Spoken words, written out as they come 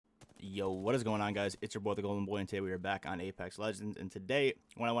Yo, what is going on, guys? It's your boy, the Golden Boy, and today we are back on Apex Legends. And today,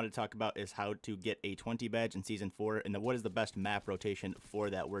 what I want to talk about is how to get a 20 badge in Season 4, and then what is the best map rotation for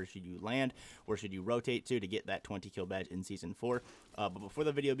that. Where should you land? Where should you rotate to get that 20 kill badge in Season 4? But before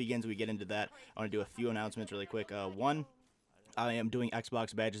the video begins, we get into that. I want to do a few announcements really quick. One, I am doing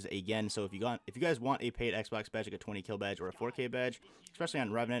Xbox badges again, so if you guys want a paid Xbox badge, like a 20 kill badge or a 4K badge, especially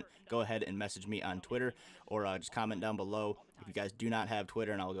on Revenant, go ahead and message me on Twitter, or just comment down below if you guys do not have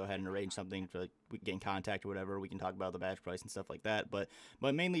Twitter, and I'll go ahead and arrange something to, like, we can get in contact or whatever. We can talk about the badge price and stuff like that, but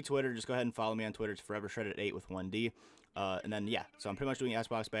mainly Twitter. Just go ahead and follow me on Twitter. It's Forever Shredded 8 with 1D. And then, yeah, so I'm pretty much doing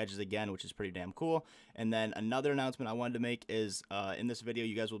Xbox badges again, which is pretty damn cool. And then another announcement I wanted to make is, in this video,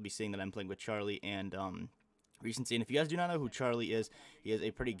 you guys will be seeing that I'm playing with Charlie and RECENCY. And if you guys do not know who Charlie is, he is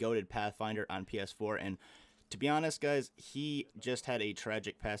a pretty goated Pathfinder on PS4. And to be honest, guys, he just had a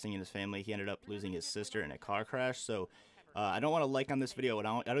tragic passing in his family. He ended up losing his sister in a car crash. So I don't want to like on this video. I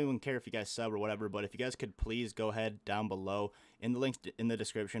don't even care if you guys sub or whatever. But if you guys could please go ahead down below in the links in the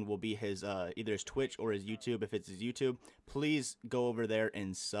description will be his either his Twitch or his YouTube. If it's his YouTube, please go over there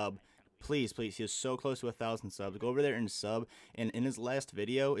and sub. Please, he is so close to 1,000 subs. Go over there and sub. And in his latest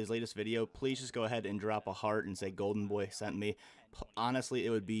video, please just go ahead and drop a heart and say Golden Boy sent me. Honestly,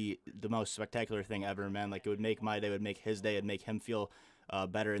 it would be the most spectacular thing ever, man. Like, it would make my day, it would make his day, it'd make him feel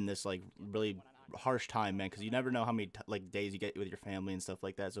better in this, like, really harsh time, man, because you never know how many days you get with your family and stuff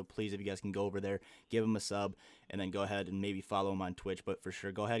like that. So please, if you guys can go over there, give him a sub, and then go ahead and maybe follow him on Twitch. But for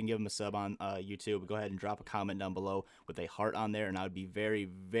sure, go ahead and give him a sub on YouTube. Go ahead and drop a comment down below with a heart on there, and I would be very,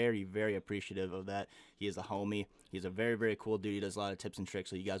 very, very appreciative of that. He is a homie. He's a very, very cool dude. He does a lot of tips and tricks,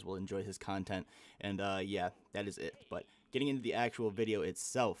 so you guys will enjoy his content. And yeah, that is it. But getting into the actual video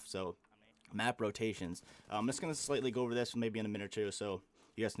itself, so map rotations. I'm just going to slightly go over this maybe in a minute or two, so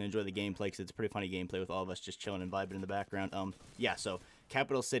you guys can enjoy the gameplay, because it's a pretty funny gameplay with all of us just chilling and vibing in the background. Yeah, so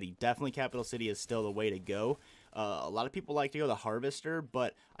Capital City. Definitely Capital City is still the way to go. A lot of people like to go the Harvester,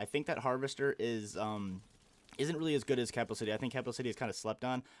 but I think that Harvester is isn't really as good as Capital City. I think Capital City is kind of slept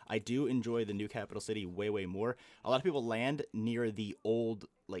on. I do enjoy the new Capital City way, way more. A lot of people land near the old,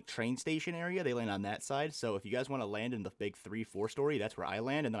 like, train station area. They land on that side. So if you guys want to land in the big 3-4 story, that's where I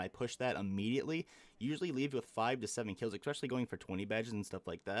land, and then I push that immediately. Usually leave with 5 to 7 kills, especially going for 20 badges and stuff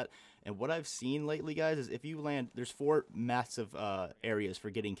like that. And what I've seen lately, guys, is if you land, there's 4 massive areas for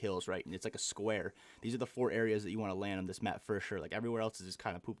getting kills, right? And it's like a square. These are the 4 areas that you want to land on this map for sure. Like, everywhere else is just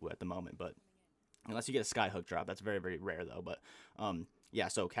kind of poo-poo at the moment, but unless you get a skyhook drop. That's very, very rare, though. But yeah,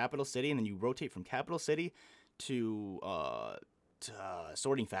 so Capital City, and then you rotate from Capital City to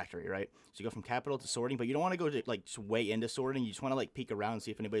Sorting Factory, right? So you go from Capital to Sorting, but you don't want to go to, like, way into Sorting. You just want to, like, peek around and see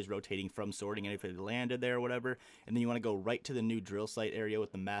if anybody's rotating from Sorting and if they landed there or whatever. And then you want to go right to the new drill site area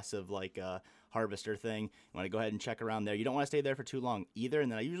with the massive, like, harvester thing. You want to go ahead and check around there. You don't want to stay there for too long either.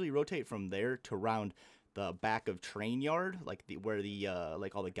 And then I usually rotate from there to around the back of Train Yard, like where the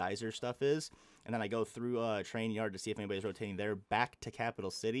like all the geyser stuff is, and then I go through Train Yard to see if anybody's rotating there, back to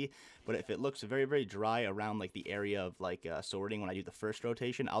Capital City. But if it looks very, very dry around, like, the area of, like, Sorting when I do the first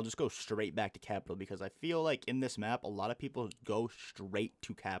rotation, I'll just go straight back to Capital, because I feel like in this map a lot of people go straight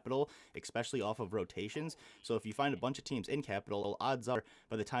to Capital, especially off of rotations. So if you find a bunch of teams in Capital, odds are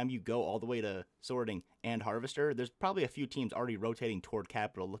by the time you go all the way to Sorting and Harvester, there's probably a few teams already rotating toward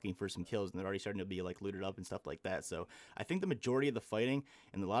Capital looking for some kills, and they're already starting to be, like, looted up and stuff like that. So I think the majority of the fighting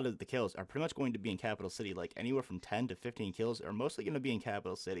and a lot of the kills are pretty much going to be in Capital City. Like, anywhere from 10 to 15 kills are mostly going to be in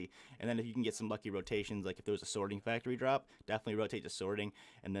Capital City. And then if you can get some lucky rotations, like if there was a Sorting Factory drop, definitely rotate to Sorting,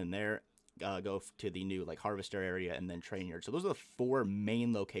 and then there go to the new, like, Harvester area and then Train Yard. So those are the 4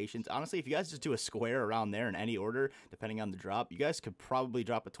 main locations. Honestly, if you guys just do a square around there in any order, depending on the drop, you guys could probably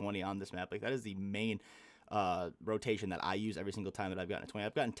drop a 20 on this map. Like, that is the main rotation that I use every single time that I've gotten a 20.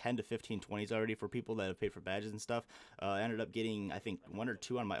 I've gotten 10 to 15 20s already for people that have paid for badges and stuff. I ended up getting, I think, 1 or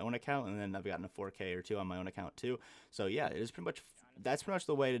 2 on my own account, and then I've gotten a 4K or 2 on my own account too. So yeah, it is pretty much, that's pretty much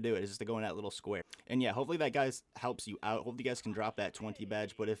the way to do it, is just to go in that little square. And yeah, hopefully that, guys, helps you out. Hopefully you guys can drop that 20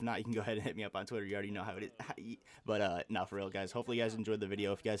 badge, but if not, you can go ahead and hit me up on Twitter. You already know how it is. But no, for real, guys, hopefully you guys enjoyed the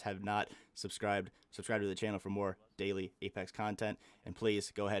video. If you guys have not subscribe to the channel for more daily Apex content, and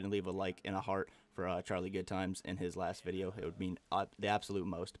please go ahead and leave a like and a heart for Charlie Good Times in his last video. It would mean the absolute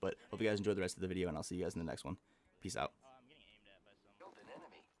most. But hope you guys enjoyed the rest of the video, and I'll see you guys in the next one. Peace out.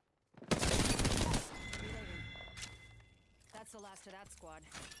 That's the last of that squad.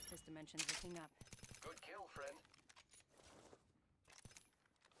 This dimension's looking up. Good kill, friend.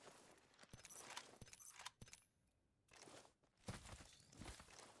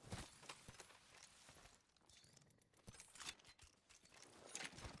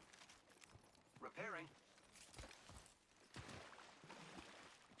 Repairing.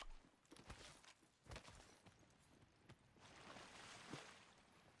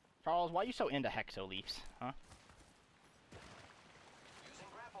 Charles, why are you so into hexo leaves, huh?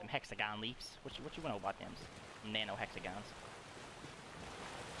 Them hexagon leaves. What you know about them nano hexagons?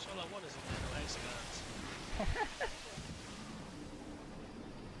 That's all I want is a nano hexagons.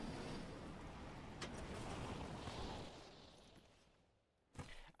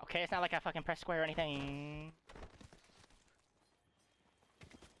 Okay, it's not like I fucking press square or anything.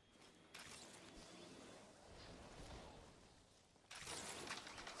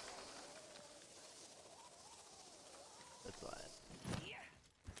 That's why.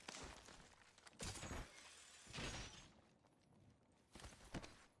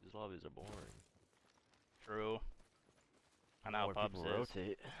 These lobbies are boring. True. I know More pubs people is.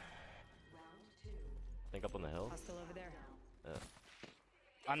 rotate. Think up on the hill. Hostile over there.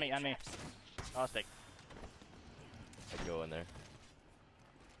 Yeah, On me, on me. Oh, stick. I can go in there.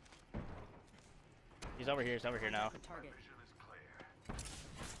 He's over here now. The target.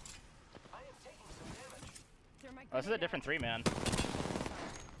 Thermite Oh, this is a grenade different 3-man.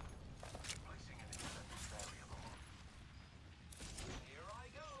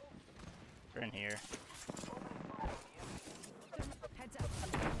 They're in here. Heads up.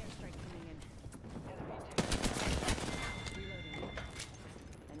 Airstrike coming in. Reloading.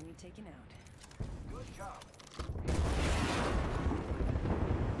 Enemy taken out. Good job.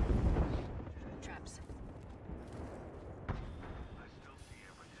 Traps. I still see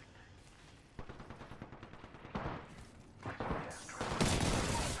everything.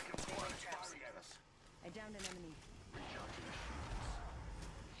 Traps. I downed an enemy.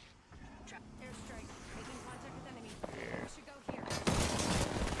 Trap. Airstrike. Making contact with enemy. We should go here.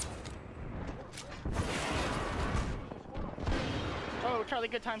 Oh, Charlie,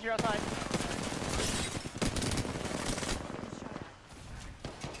 good times, you're outside.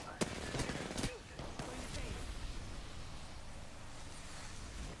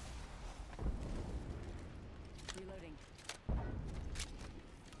 Reloading.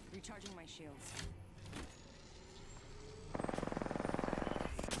 Recharging my shields.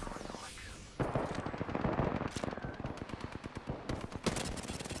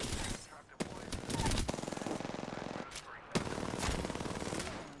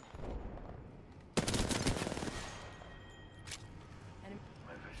 Enemy.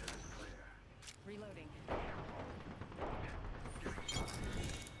 My vision is clear. Reloading.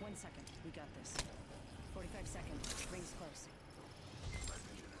 1 second. We got this. 45 seconds. Rings close. My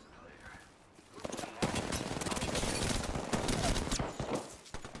vision is clear.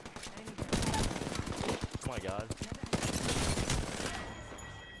 Enemy down. Oh my god.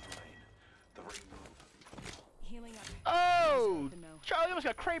 The ring move. Healing up. Oh! Open though. Charlie almost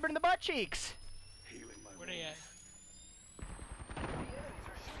got Kraber in the butt cheeks. Healing my Where they at?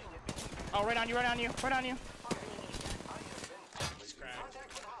 Oh, right on you, right on you, right on you. He's cracked.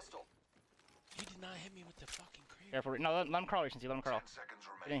 contact with hostile. You did not hit me with the fucking crate. Careful. No, let him crawl, Recency, let him crawl. 10 seconds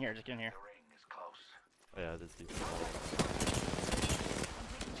remaining. Get in here, just get in here. The ring is close. Oh yeah, this dude.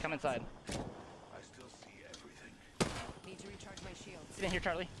 Come inside. I still see everything. Need to recharge my shields. Get in here,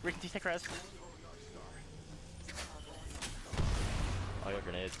 Charlie. Recency, take res. I got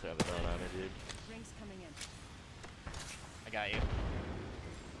grenades to have it thrown at me, dude. Rings coming in. I got you.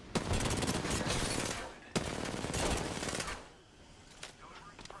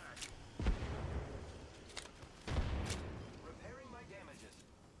 Repairing my damages.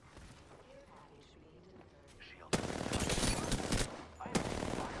 Shield. I am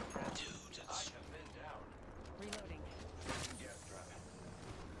fire friend. Dude, I that's... have been down. Reloading. Gas trap.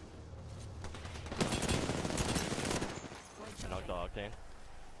 I knocked the Octane.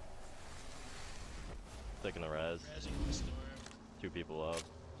 Taking the res. Razzing the storm. 2 people up.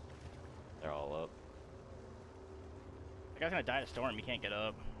 They're all up. That guy's gonna die to storm, he can't get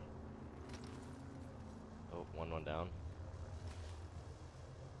up. Oh, one down.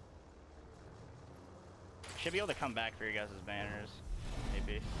 Should be able to come back for your guys' banners.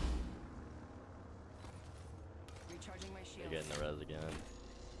 Maybe. Recharging my They're shields. getting the res again.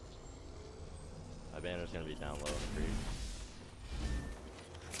 My banner's gonna be down low in the creek.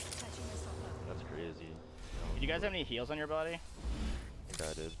 Catching myself up. That's crazy. Do you guys have any heals on your body? I think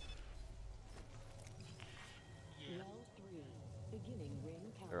I did. Yeah.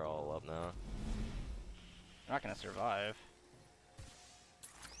 They're all up now. You're not gonna survive.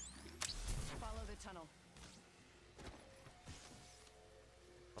 Follow the tunnel.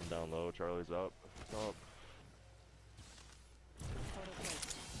 I'm down low. Charlie's up. Up. Photo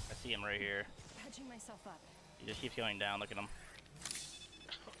placed. I see him right here. Patching myself up. He just keeps going down, look at him.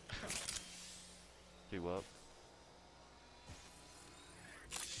 2 up.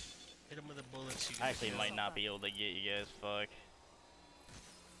 Hit him with the bullets. You I actually get might not be able to get you guys, fuck.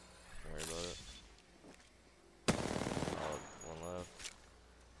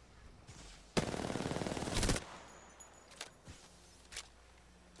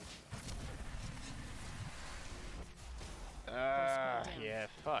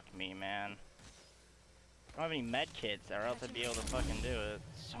 me, man. I don't have any med kits or else I'd be able to fucking do it.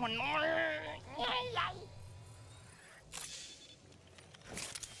 So annoying!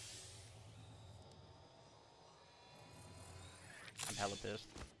 I'm hella pissed.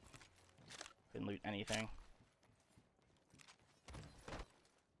 Couldn't loot anything.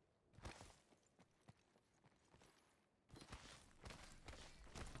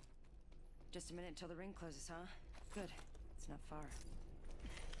 Just a minute until the ring closes, huh? Good. It's not far.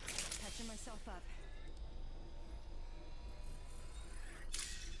 Patching myself up.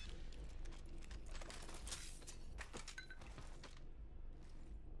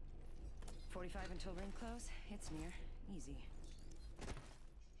 "45 until ring close. It's near. Easy.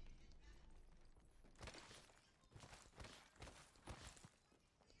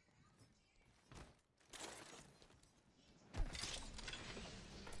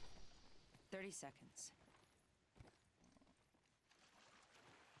 Seconds.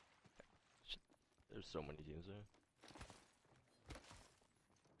 There's so many teams there.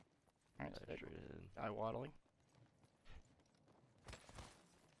 Alright, Straight ahead. guy waddling.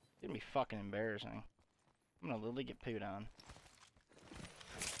 It's gonna be fucking embarrassing. I'm gonna literally get pooed on.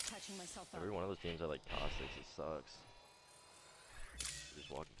 Patching myself up. Every one of those teams are like Caustics, it sucks.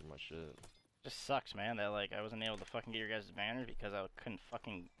 Just walking through my shit. Just sucks, man, that like I wasn't able to fucking get your guys' banners because I couldn't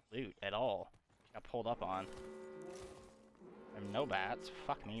fucking loot at all. Got pulled up on. I have no bats.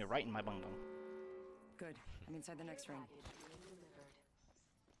 Fuck me, you're right in my bung bung. Good. I'm inside the next ring.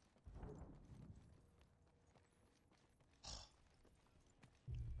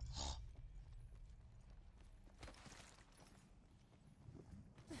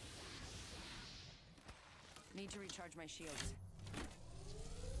 Need to recharge my shields.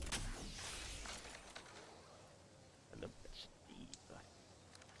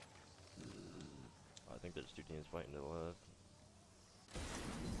 I think there's two teams fighting to the left.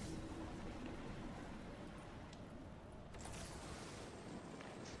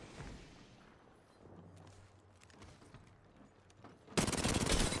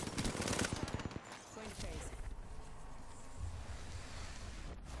 Going to phase.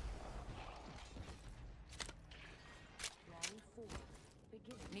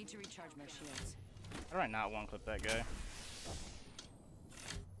 Need to recharge my shields. How do I not one clip that guy?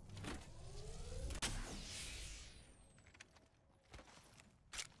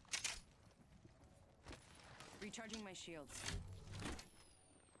 Recharging my shields.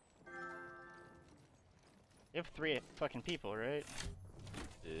 You have 3 fucking people, right?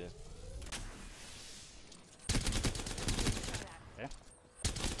 Yeah. Okay.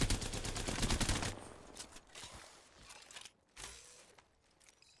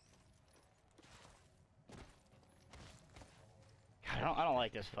 God, I don't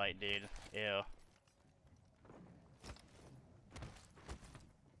like this fight, dude. Ew.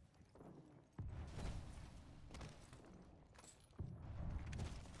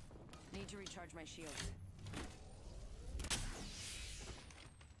 Need to recharge my shields.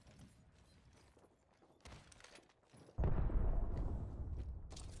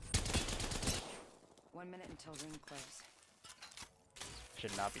 One minute until ring close.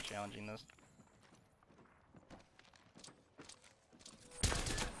 Should not be challenging this.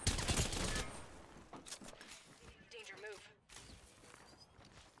 Danger, move.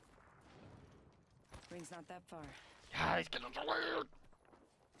 Ring's not that far. God, he's getting weird.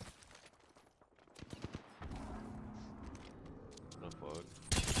 The fuck?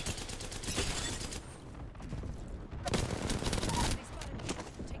 They spotted me.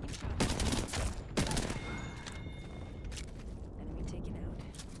 Taking shots. Enemy taken out.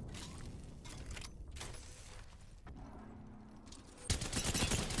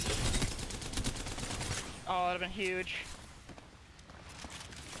 Oh, that'd have been huge.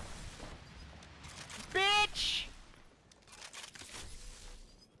 Bitch!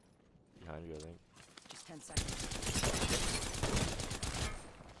 Behind you, I think. Just 10 seconds.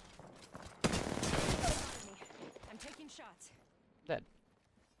 I'm taking shots. Dead.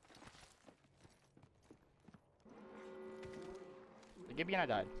 The Gibby and I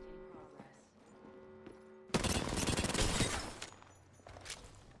died.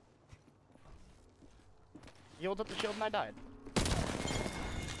 You held up the shield and I died. Got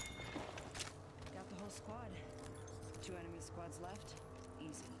the whole squad. 2 enemy squads left.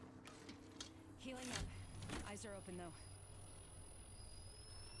 Easy. Healing up. Eyes are open though.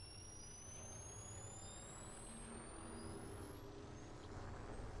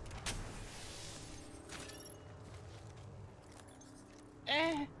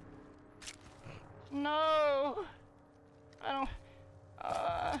 No! I don't...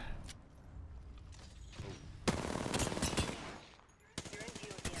 You're in view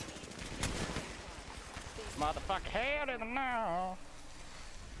of the enemy. about to fuck hell in the now.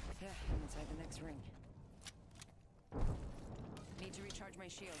 Yeah, I'm inside the next ring. Need to recharge my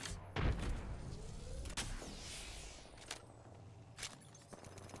shields.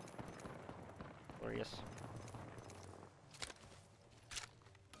 Glorious.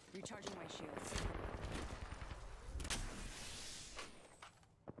 Recharging my shields.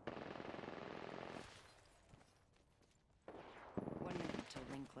 One minute till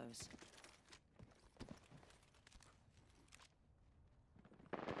ring close.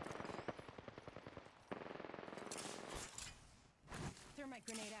 Thermite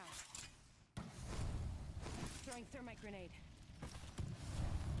grenade out. Throwing thermite grenade.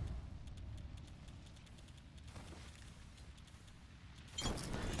 Taking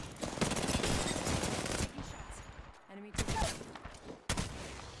shots. Enemy taken out.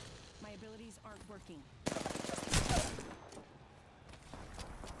 My abilities aren't working.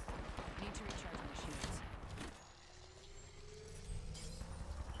 Need to recharge my shields.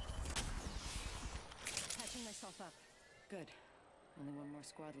 Patching myself up. Good. Only one more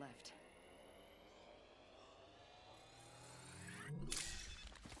squad left.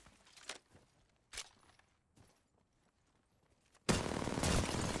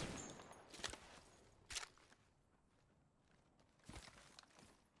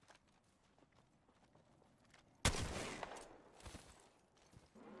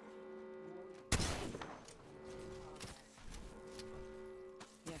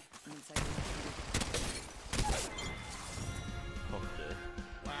 Yeah, I'm inside. Oh shit.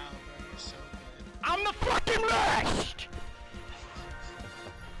 Wow, bro, you're so good. I'm the fucking best!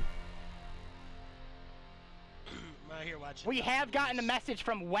 I'm out here watching. We have gotten a message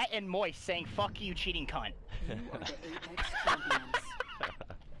from Wet and Moist saying, fuck you, cheating cunt. You are the Apex champions.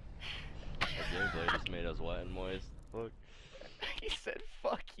 The gameplay just made us wet and moist. Look. He said,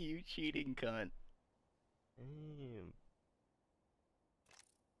 fuck you, cheating cunt. Damn.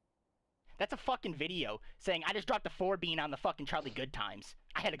 That's a fucking video saying, I just dropped a 4 bean on the fucking Charlie Good Times.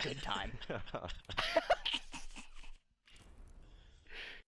 I had a good time.